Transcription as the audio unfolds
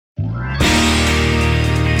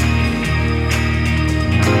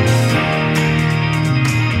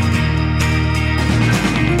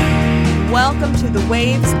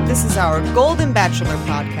Waves. This is our Golden Bachelor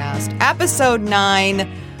podcast, episode 9,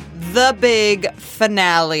 the big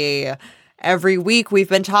finale. Every week, we've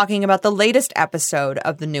been talking about the latest episode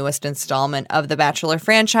of the newest installment of the Bachelor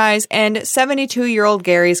franchise and 72-year-old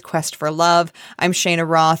Gerry's quest for love. I'm Shayna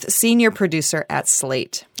Roth, senior producer at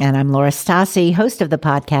Slate. And I'm Laura Stassi, host of the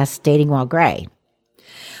podcast Dating While Gray.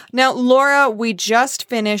 Now, Laura, we just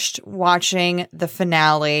finished watching the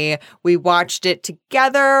finale. We watched it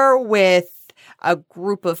together with a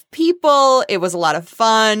group of people. It was a lot of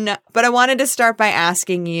fun. But I wanted to start by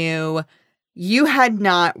asking you, you had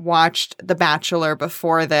not watched The Bachelor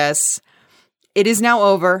before this. It is now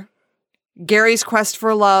over. Gerry's quest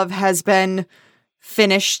for love has been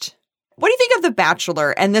finished. What do you think of The Bachelor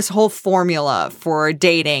and this whole formula for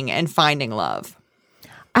dating and finding love?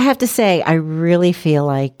 I have to say, I really feel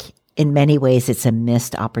like in many ways it's a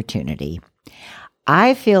missed opportunity.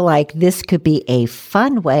 I feel like this could be a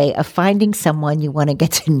fun way of finding someone you want to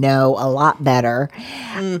get to know a lot better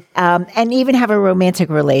and even have a romantic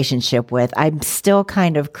relationship with. I'm still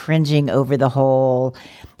kind of cringing over the whole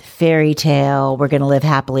fairy tale, we're going to live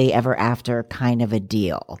happily ever after kind of a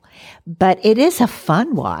deal. But it is a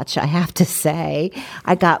fun watch, I have to say.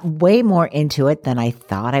 I got way more into it than I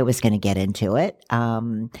thought I was going to get into it.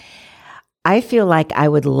 I feel like I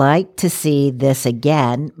would like to see this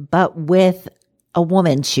again, but with a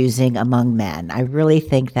woman choosing among men. I really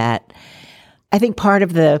think I think part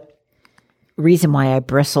of the reason why I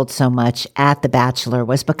bristled so much at The Bachelor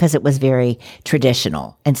was because it was very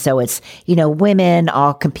traditional. And so it's, women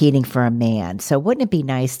all competing for a man. So wouldn't it be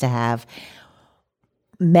nice to have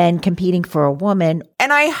men competing for a woman?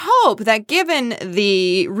 And I hope that given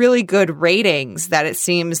the really good ratings that it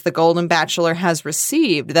seems the Golden Bachelor has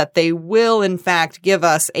received, that they will in fact give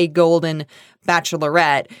us a Golden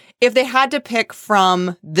Bachelorette. If they had to pick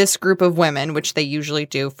from this group of women, which they usually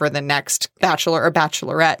do for the next Bachelor or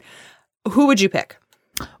Bachelorette, who would you pick?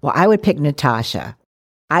 Well, I would pick Natasha.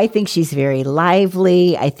 I think she's very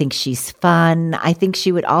lively. I think she's fun. I think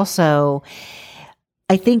she would also,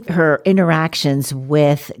 I think her interactions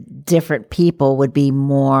with different people would be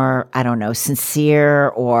more, sincere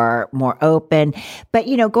or more open. But,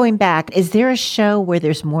 going back, is there a show where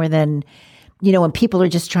there's more than, when people are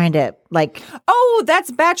just trying to Oh,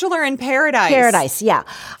 that's Bachelor in Paradise. Paradise, yeah.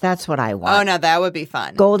 That's what I want. Oh, no, that would be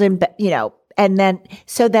fun. Golden, and then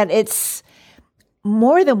so that it's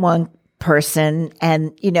more than one person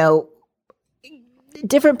and,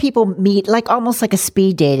 different people meet almost like a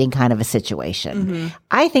speed dating kind of a situation. Mm-hmm.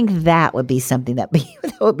 I think that would be something that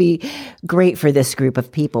would be great for this group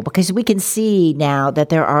of people because we can see now that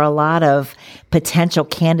there are a lot of potential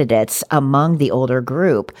candidates among the older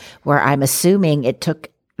group where I'm assuming it took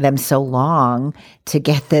them so long to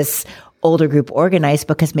get this older group organized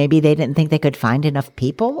because maybe they didn't think they could find enough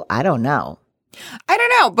people. I don't know,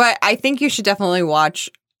 but I think you should definitely watch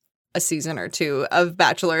a season or two of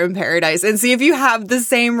Bachelor in Paradise and see if you have the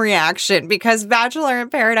same reaction, because Bachelor in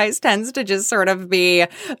Paradise tends to just sort of be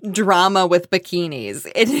drama with bikinis.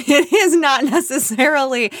 It is not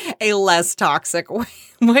necessarily a less toxic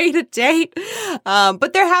way to date.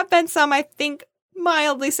 But there have been some, I think,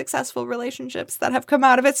 mildly successful relationships that have come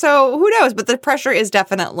out of it. So who knows? But the pressure is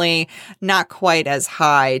definitely not quite as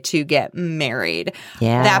high to get married.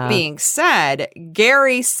 Yeah. That being said,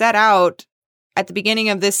 Gerry set out at the beginning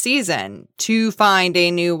of this season to find a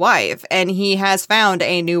new wife, and he has found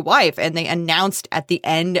a new wife, and they announced at the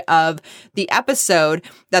end of the episode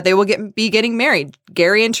that they will be getting married.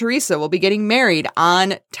 Gerry and Teresa will be getting married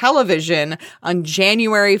on television on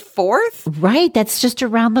January 4th. Right. That's just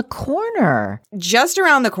around the corner. Just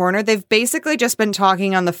around the corner. They've basically just been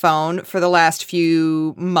talking on the phone for the last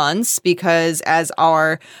few months because, as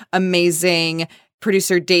our amazing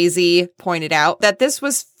producer Daisy pointed out, that this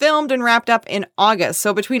was filmed and wrapped up in August.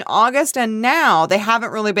 So between August and now, they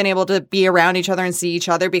haven't really been able to be around each other and see each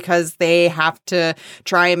other because they have to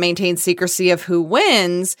try and maintain secrecy of who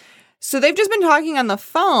wins. So they've just been talking on the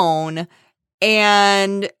phone,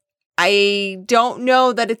 and I don't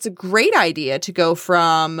know that it's a great idea to go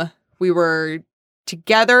from we were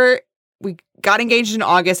together, we got engaged in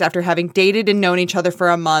August after having dated and known each other for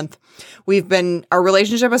a month. Our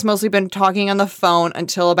relationship has mostly been talking on the phone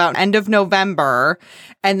until about end of November.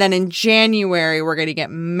 And then in January, we're going to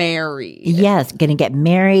get married. Yes, going to get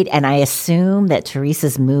married. And I assume that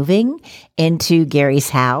Teresa's moving into Gerry's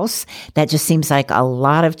house. That just seems like a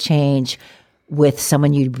lot of change with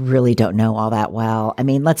someone you really don't know all that well. I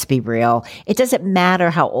mean, let's be real. It doesn't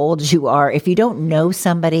matter how old you are. If you don't know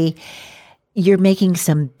somebody, you're making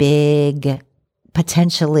some big,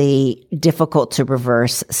 potentially difficult to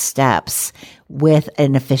reverse steps with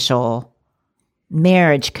an official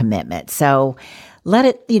marriage commitment. So let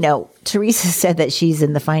it, Teresa said that she's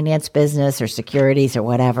in the finance business or securities or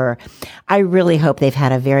whatever. I really hope they've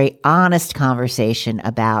had a very honest conversation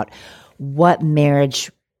about what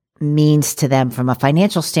marriage means to them from a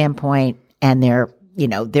financial standpoint and their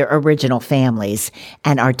original families,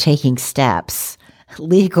 and are taking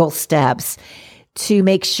legal steps to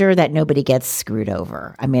make sure that nobody gets screwed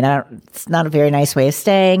over. I mean, it's not a very nice way of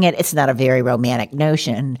saying it. It's not a very romantic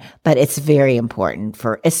notion, but it's very important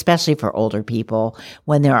especially for older people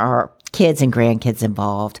when there are kids and grandkids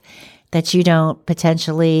involved, that you don't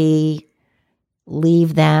potentially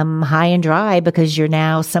leave them high and dry because you're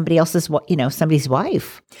now somebody's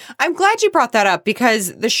wife. I'm glad you brought that up,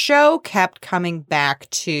 because the show kept coming back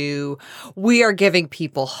to, we are giving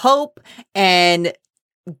people hope, and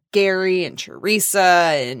Gerry and Teresa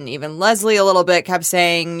and even Leslie a little bit kept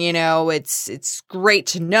saying, it's great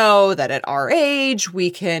to know that at our age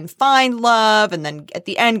we can find love. And then at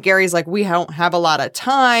the end, Gary's like, we don't have a lot of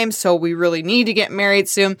time, so we really need to get married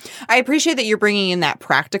soon. I appreciate that you're bringing in that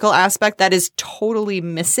practical aspect that is totally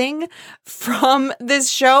missing from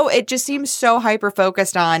this show. It just seems so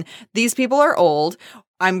hyper-focused on, these people are old.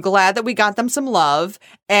 I'm glad that we got them some love,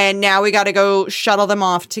 and now we got to go shuttle them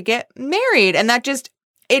off to get married. And that just,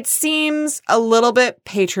 it seems a little bit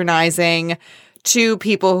patronizing to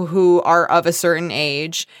people who are of a certain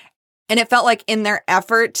age. And it felt like in their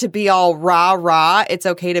effort to be all rah, it's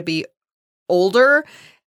okay to be older,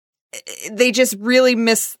 they just really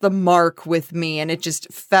missed the mark with me. And it just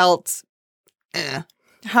felt,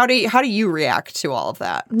 How do you react to all of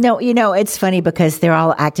that? No, it's funny because they're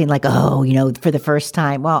all acting like, for the first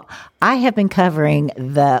time. Well, I have been covering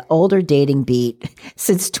the older dating beat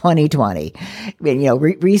since 2020.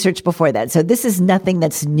 Research before that. So this is nothing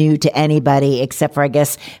that's new to anybody, except for, I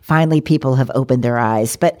guess, finally people have opened their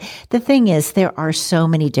eyes. But the thing is, there are so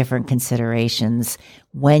many different considerations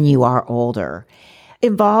when you are older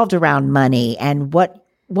involved around money and what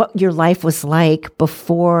your life was like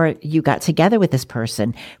before you got together with this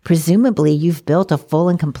person. Presumably, you've built a full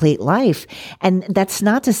and complete life. And that's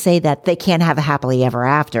not to say that they can't have a happily ever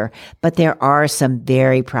after, but there are some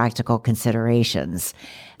very practical considerations.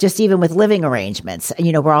 Just even with living arrangements,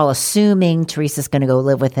 we're all assuming Teresa's going to go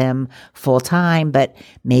live with him full time, but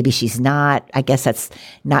maybe she's not. I guess that's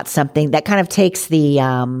not something that kind of takes the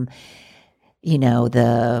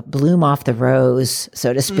bloom off the rose,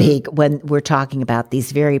 so to speak, when we're talking about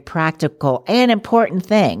these very practical and important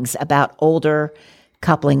things about older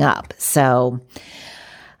coupling up. So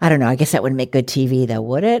I don't know. I guess that wouldn't make good TV, though,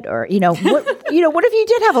 would it? Or, what if you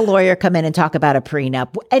did have a lawyer come in and talk about a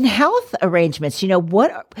prenup and health arrangements? What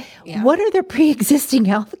are their pre-existing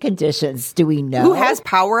health conditions? Do we know? Who has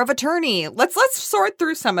power of attorney? Let's sort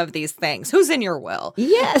through some of these things. Who's in your will?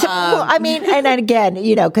 Yes. Well, I mean, and again,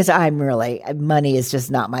 because money is just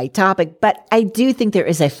not my topic, but I do think there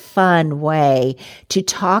is a fun way to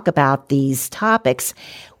talk about these topics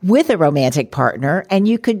with a romantic partner, and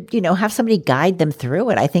you could, have somebody guide them through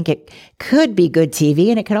it. I think it could be good TV,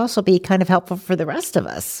 and it could also be kind of helpful for the rest of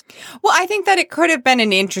us. Well, I think that it could have been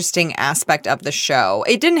an interesting aspect of the show.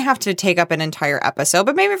 It didn't have to take up an entire episode,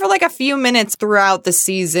 but maybe for like a few minutes throughout the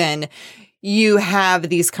season, you have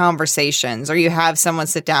these conversations, or you have someone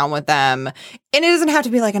sit down with them. And it doesn't have to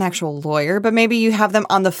be like an actual lawyer, but maybe you have them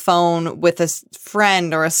on the phone with a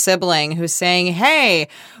friend or a sibling who's saying, hey,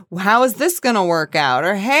 how is this going to work out?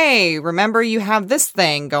 Or, hey, remember you have this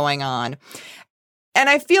thing going on. And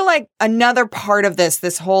I feel like another part of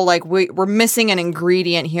this whole, like, we're missing an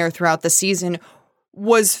ingredient here throughout the season,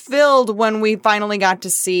 was filled when we finally got to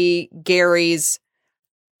see Gary's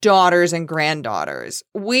daughters and granddaughters.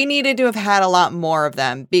 We needed to have had a lot more of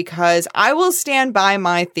them, because I will stand by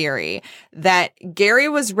my theory that Gerry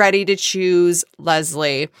was ready to choose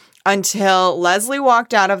Leslie until Leslie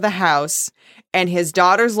walked out of the house and his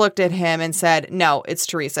daughters looked at him and said, no, it's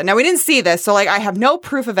Teresa. Now, we didn't see this, so I have no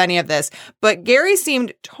proof of any of this, but Gerry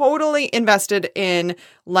seemed totally invested in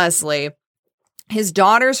Leslie. His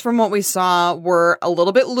daughters, from what we saw, were a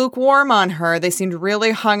little bit lukewarm on her. They seemed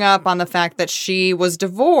really hung up on the fact that she was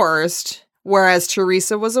divorced, whereas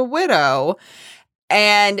Teresa was a widow.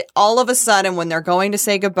 And all of a sudden, when they're going to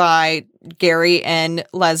say goodbye, Gerry and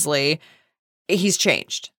Leslie, he's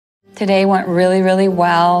changed. Today went really, really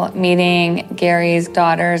well, meeting Gary's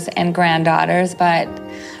daughters and granddaughters, but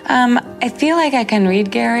I feel like I can read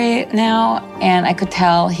Gerry now, and I could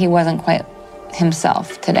tell he wasn't quite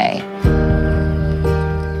himself today.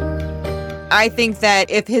 I think that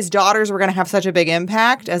if his daughters were going to have such a big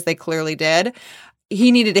impact, as they clearly did,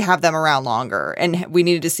 he needed to have them around longer, and we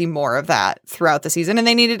needed to see more of that throughout the season, and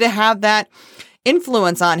they needed to have that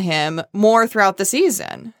influence on him more throughout the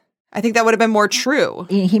season. I think that would have been more true.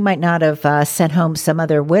 He might not have sent home some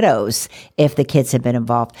other widows if the kids had been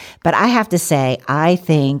involved. But I have to say, I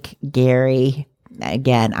think Gerry,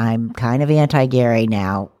 again, I'm kind of anti-Gerry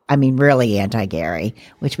now. I mean, really anti-Gerry,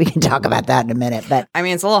 which we can talk about that in a minute. But I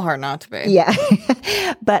mean, it's a little hard not to be. Yeah.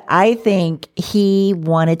 But I think he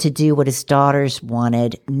wanted to do what his daughters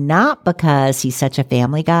wanted, not because he's such a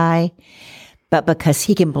family guy, but because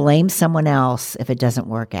he can blame someone else if it doesn't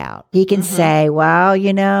work out. He can say, well,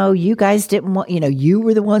 you guys didn't want, you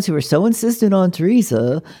were the ones who were so insistent on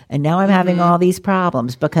Teresa, and now I'm having all these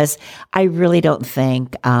problems, because I really don't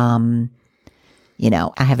think, I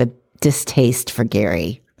have a distaste for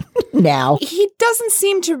Gerry now. He doesn't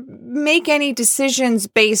seem to make any decisions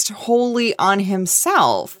based wholly on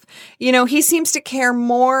himself. He seems to care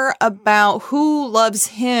more about who loves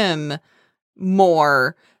him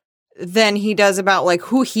more than he does about like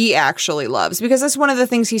who he actually loves, because that's one of the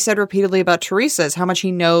things he said repeatedly about Teresa is how much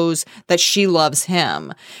he knows that she loves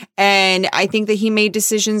him. And I think that he made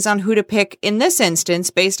decisions on who to pick in this instance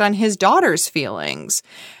based on his daughter's feelings.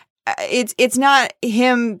 It's not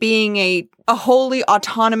him being a wholly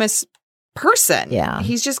autonomous person. Yeah.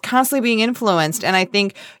 He's just constantly being influenced. And I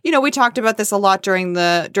think, we talked about this a lot during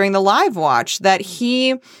the live watch, that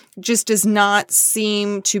he just does not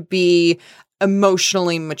seem to be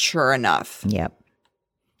emotionally mature enough. Yep.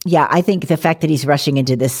 Yeah, I think the fact that he's rushing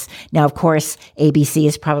into this now, of course, ABC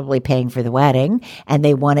is probably paying for the wedding and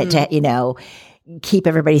they want it to, keep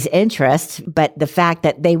everybody's interest. But the fact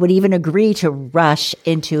that they would even agree to rush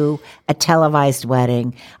into a televised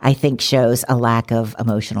wedding, I think shows a lack of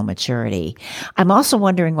emotional maturity. I'm also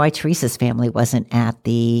wondering why Teresa's family wasn't at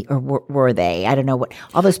or were they? I don't know what,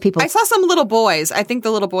 all those people. I saw some little boys. I think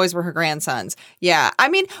the little boys were her grandsons. Yeah. I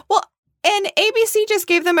mean, well, and ABC just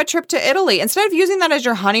gave them a trip to Italy. Instead of using that as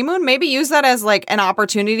your honeymoon, maybe use that as like an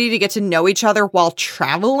opportunity to get to know each other while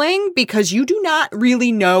traveling, because you do not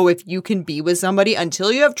really know if you can be with somebody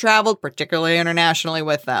until you have traveled, particularly internationally,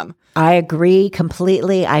 with them. I agree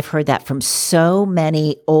completely. I've heard that from so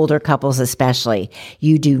many older couples, especially.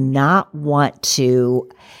 You do not want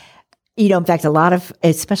to... in fact, a lot of,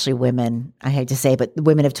 especially women, I hate to say, but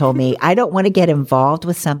women have told me, I don't want to get involved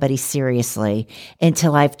with somebody seriously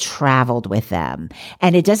until I've traveled with them.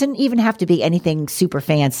 And it doesn't even have to be anything super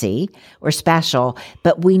fancy or special,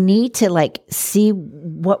 but we need to see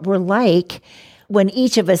what we're like when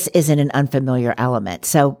each of us is in an unfamiliar element.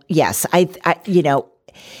 So yes,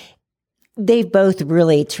 they've both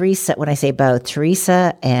really, when I say both,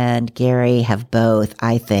 Teresa and Gerry have both,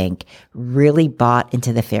 I think, really bought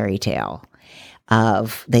into the fairy tale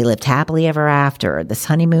of they lived happily ever after, this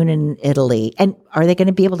honeymoon in Italy. And are they going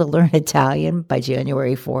to be able to learn Italian by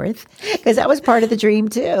January 4th? Because that was part of the dream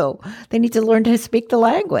too. They need to learn to speak the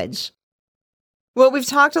language. Well, we've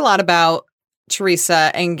talked a lot about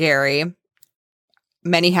Teresa and Gerry.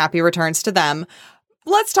 Many happy returns to them.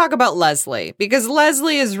 Let's talk about Leslie, because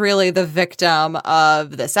Leslie is really the victim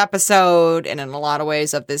of this episode and in a lot of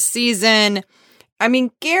ways of this season. I mean,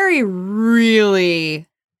 Gerry really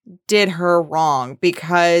did her wrong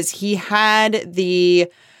because he had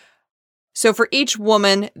so for each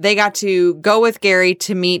woman, they got to go with Gerry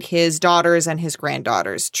to meet his daughters and his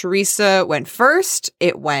granddaughters. Teresa went first.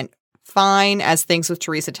 It went fine, as things with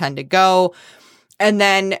Teresa tend to go. And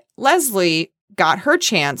then Leslie got her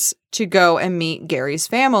chance to go and meet Gerry's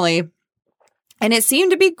family. And it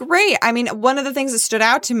seemed to be great. I mean, one of the things that stood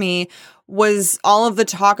out to me was all of the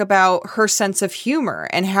talk about her sense of humor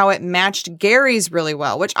and how it matched Gerry's really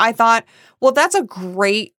well, which I thought, well, that's a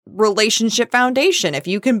great relationship foundation. If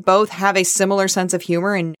you can both have a similar sense of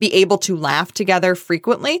humor and be able to laugh together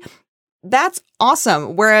frequently, that's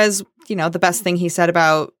awesome. Whereas, the best thing he said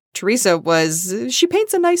about Teresa was she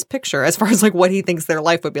paints a nice picture as far as what he thinks their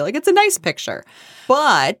life would be like. It's a nice picture.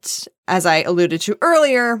 But as I alluded to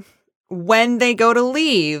earlier, when they go to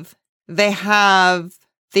leave, they have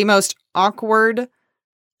the most awkward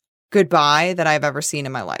goodbye that I've ever seen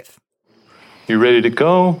in my life. You ready to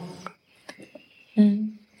go?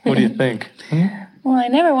 What do you think? Well, I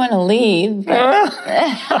never want to leave.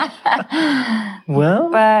 Well?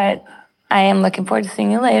 But I am looking forward to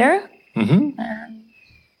seeing you later. Mm-hmm.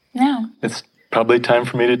 Yeah. It's probably time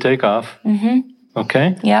for me to take off. Mm-hmm.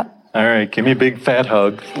 Okay? Yep. All right. Give me a big fat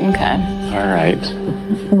hug. Okay. All right.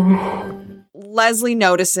 Leslie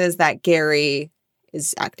notices that Gerry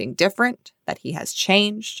is acting different, that he has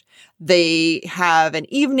changed. They have an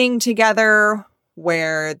evening together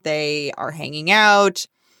where they are hanging out.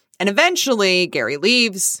 And eventually, Gerry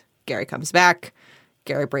leaves. Gerry comes back.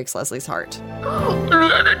 Gerry breaks Leslie's heart.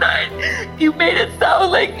 The other night, you made it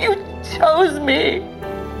sound like you chose me.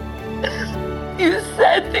 You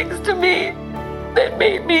said things to me that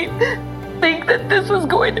made me think that this was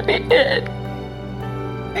going to be it.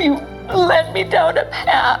 You led me down a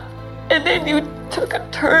path, and then you took a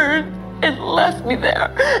turn and left me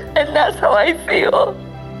there. And that's how I feel.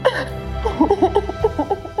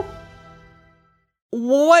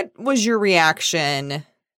 What was your reaction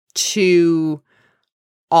to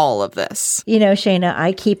all of this? You know, Shayna,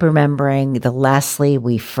 I keep remembering the Leslie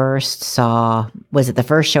we first saw. Was it the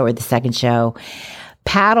first show or the second show?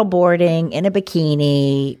 Paddleboarding in a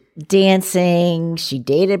bikini, dancing. She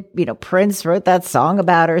dated, Prince wrote that song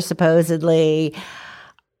about her supposedly.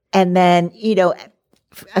 And then,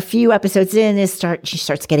 a few episodes in, she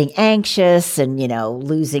starts getting anxious and,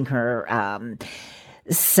 losing her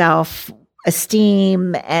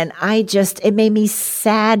self-esteem. And it made me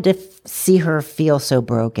sad to see her feel so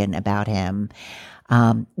broken about him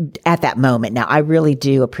at that moment. Now, I really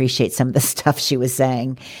do appreciate some of the stuff she was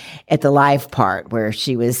saying at the live part where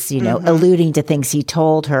she was, alluding to things he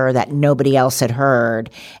told her that nobody else had heard,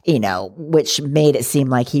 which made it seem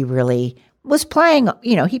like he really was playing,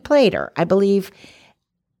 he played her.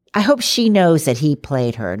 I hope she knows that he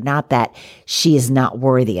played her, not that she is not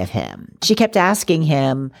worthy of him. She kept asking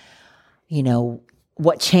him,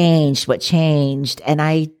 what changed? And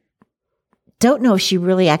I don't know if she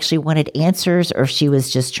really actually wanted answers or if she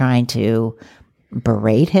was just trying to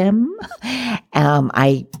berate him.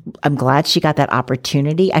 I'm glad she got that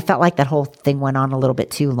opportunity. I felt like that whole thing went on a little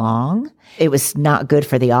bit too long. It was not good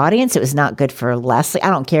for the audience. It was not good for Leslie.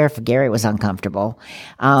 I don't care if Gerry was uncomfortable.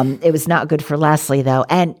 It was not good for Leslie though.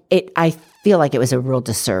 And I feel like it was a real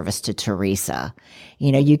disservice to Teresa.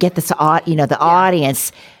 You get this, the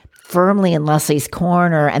audience firmly in Leslie's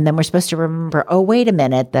corner. And then we're supposed to remember, oh, wait a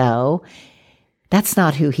minute though. That's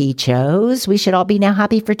not who he chose. We should all be now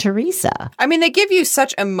happy for Teresa. I mean, they give you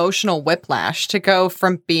such emotional whiplash to go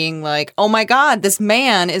from being like, oh my God, this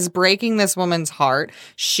man is breaking this woman's heart.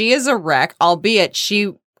 She is a wreck, albeit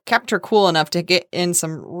she kept her cool enough to get in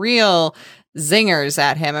some real zingers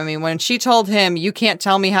at him. I mean, when she told him, you can't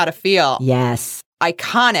tell me how to feel. Yes.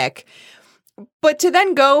 Iconic. But to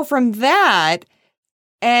then go from that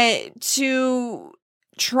to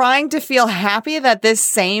trying to feel happy that this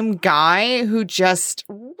same guy who just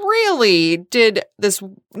really did this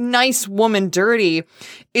nice woman dirty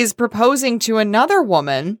is proposing to another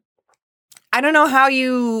woman. I don't know how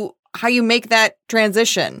you make that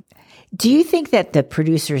transition. Do you think that the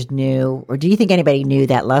producers knew, or do you think anybody knew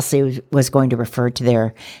that Leslie was going to refer to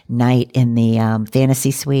their night in the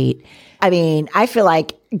fantasy suite? I mean, I feel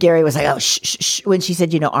like Gerry was like, oh, shh, shh, shh, when she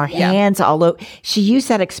said, our hands all over. She used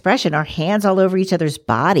that expression, our hands all over each other's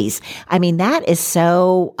bodies. I mean, that is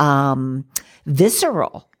so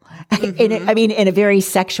visceral. Mm-hmm. In a very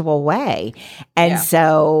sexual way. And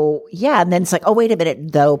so, and then it's like, oh, wait a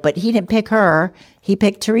minute, though, but he didn't pick her. He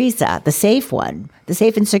picked Teresa, the safe one, the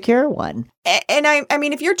safe and secure one. And I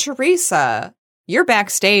mean, if you're Teresa, you're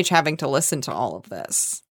backstage having to listen to all of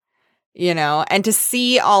this, and to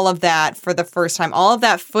see all of that for the first time, all of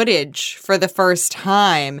that footage for the first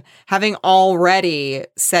time, having already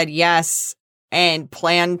said yes and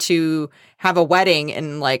planned to have a wedding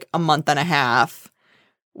in like a month and a half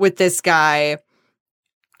with this guy.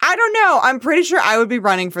 I don't know. I'm pretty sure I would be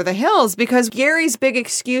running for the hills because Gerry's big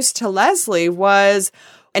excuse to Leslie was,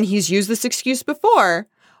 and he's used this excuse before,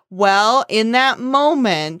 well, in that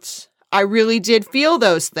moment, I really did feel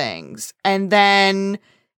those things. And then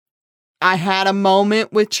I had a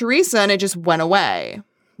moment with Teresa and it just went away,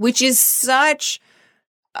 which is such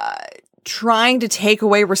trying to take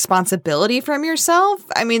away responsibility from yourself.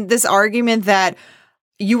 I mean, this argument that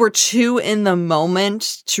you were too in the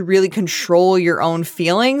moment to really control your own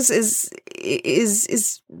feelings is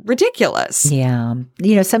ridiculous. Yeah.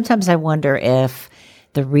 Sometimes I wonder if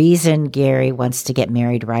the reason Gerry wants to get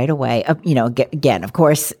married right away, again, of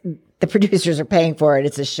course, the producers are paying for it.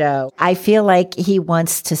 It's a show. I feel like he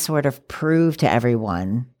wants to sort of prove to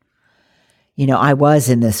everyone, I was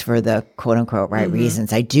in this for the quote unquote right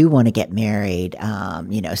reasons. I do want to get married.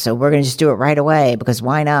 So we're going to just do it right away because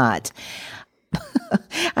why not?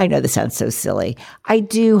 I know this sounds so silly. I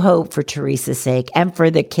do hope for Teresa's sake and for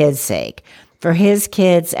the kids' sake, for his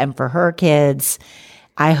kids and for her kids,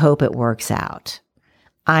 I hope it works out.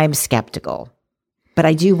 I'm skeptical, but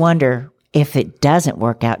I do wonder if it doesn't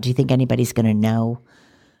work out, do you think anybody's going to know?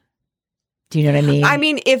 Do you know what I mean? I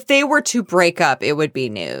mean, if they were to break up, it would be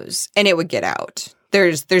news and it would get out.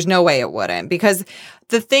 There's no way it wouldn't, because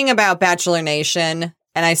the thing about Bachelor Nation,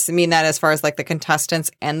 and I mean that as far as like the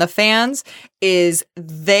contestants and the fans, is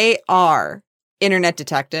they are internet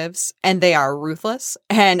detectives, and they are ruthless.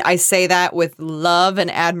 And I say that with love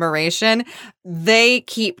and admiration. They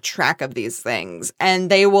keep track of these things, and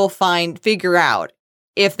they will figure out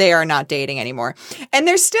if they are not dating anymore. And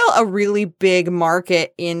there's still a really big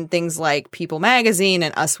market in things like People Magazine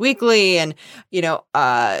and Us Weekly and,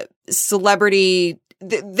 celebrity.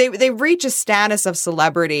 They reach a status of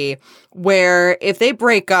celebrity where if they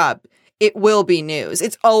break up, it will be news.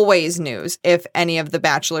 It's always news if any of the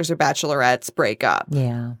bachelors or bachelorettes break up.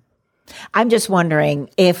 Yeah. I'm just wondering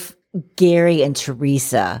if Gerry and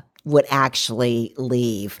Teresa would actually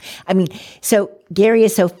leave. I mean, so Gerry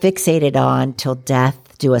is so fixated on till death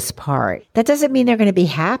do us part. That doesn't mean they're going to be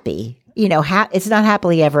happy. It's not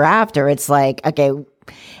happily ever after. It's like, okay.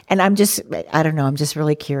 And I don't know. I'm just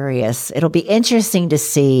really curious. It'll be interesting to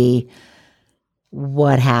see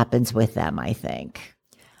what happens with them, I think.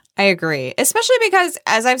 I agree, especially because,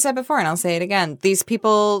 as I've said before, and I'll say it again, these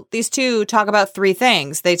two talk about three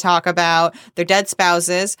things. They talk about their dead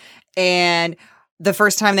spouses and the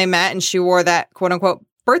first time they met and she wore that quote unquote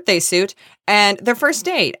birthday suit and their first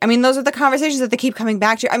date. I mean, those are the conversations that they keep coming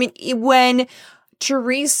back to. I mean, when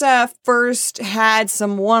Teresa first had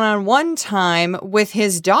some one-on-one time with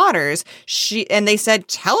his daughters, and they said,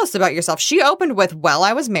 "Tell us about yourself." She opened with, "Well,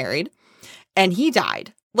 I was married and he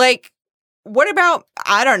died." Like, what about,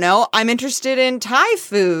 I don't know, I'm interested in Thai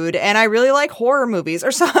food and I really like horror movies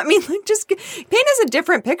or something. I mean, like, just paint us a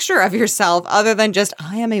different picture of yourself other than just,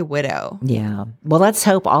 I am a widow. Yeah. Well, let's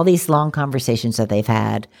hope all these long conversations that they've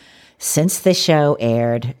had since the show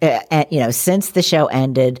aired, since the show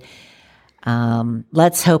ended,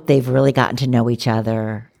 let's hope they've really gotten to know each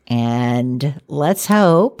other. And let's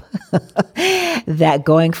hope that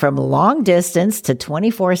going from long distance to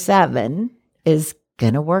 24/7 is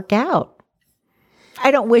going to work out. I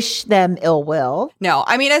don't wish them ill will. No,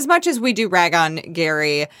 I mean, as much as we do rag on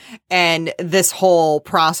Gerry and this whole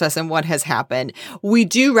process and what has happened, we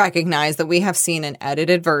do recognize that we have seen an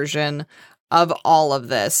edited version of all of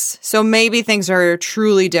this. So maybe things are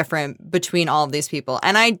truly different between all of these people.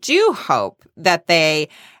 And I do hope that they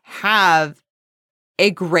have a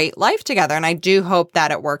great life together. And I do hope that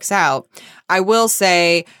it works out. I will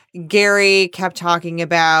say Gerry kept talking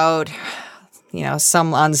about,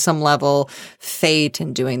 on some level, fate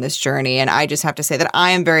and doing this journey. And I just have to say that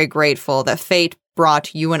I am very grateful that fate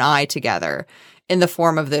brought you and I together in the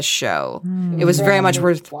form of this show. It was very much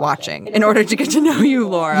worth watching in order to get to know you,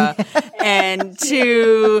 Laura, and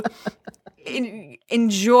to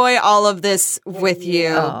enjoy all of this with you.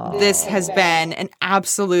 Oh. This has been an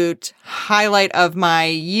absolute highlight of my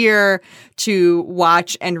year to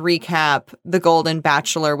watch and recap The Golden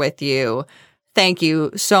Bachelor with you. Thank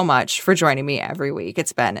you so much for joining me every week.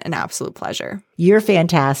 It's been an absolute pleasure. You're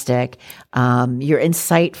fantastic. You're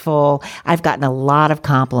insightful. I've gotten a lot of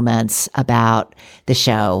compliments about the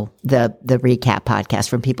show, the recap podcast,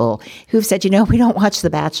 from people who've said, we don't watch The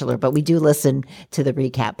Bachelor, but we do listen to the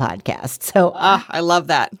recap podcast. So I love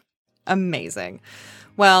that. Amazing.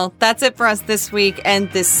 Well, that's it for us this week and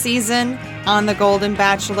this season on The Golden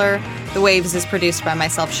Bachelor. The Waves is produced by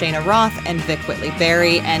myself, Shayna Roth, and Vic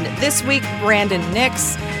Whitley-Berry. And this week, Brandon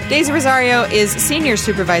Nix. Daisy Rosario is Senior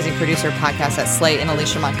Supervising Producer Podcast at Slate, and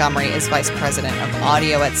Alicia Montgomery is Vice President of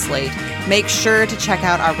Audio at Slate. Make sure to check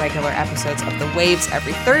out our regular episodes of The Waves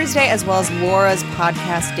every Thursday, as well as Laura's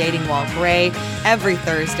podcast, Dating While Gray, every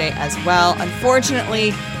Thursday as well.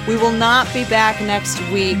 Unfortunately, we will not be back next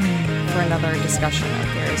week for another discussion of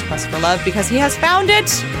Gerry's quest for love because he has found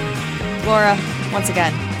it. Laura, once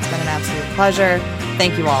again, it's been an absolute pleasure.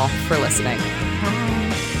 Thank you all for listening.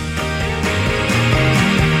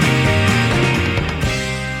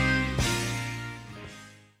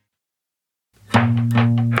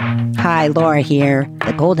 Hi, Laura here.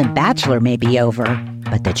 The Golden Bachelor may be over,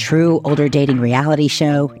 but the true older dating reality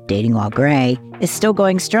show, Dating While Gray, is still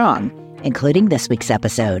going strong, including this week's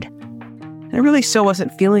episode. I really still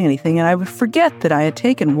wasn't feeling anything, and I would forget that I had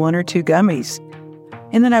taken one or two gummies.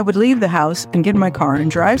 And then I would leave the house and get in my car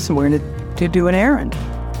and drive somewhere to do an errand.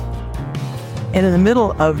 And in the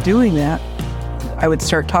middle of doing that, I would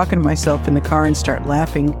start talking to myself in the car and start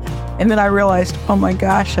laughing. And then I realized, oh my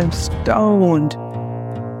gosh, I'm stoned.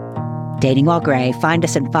 Dating While Gray. Find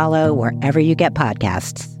us and follow wherever you get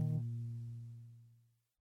podcasts.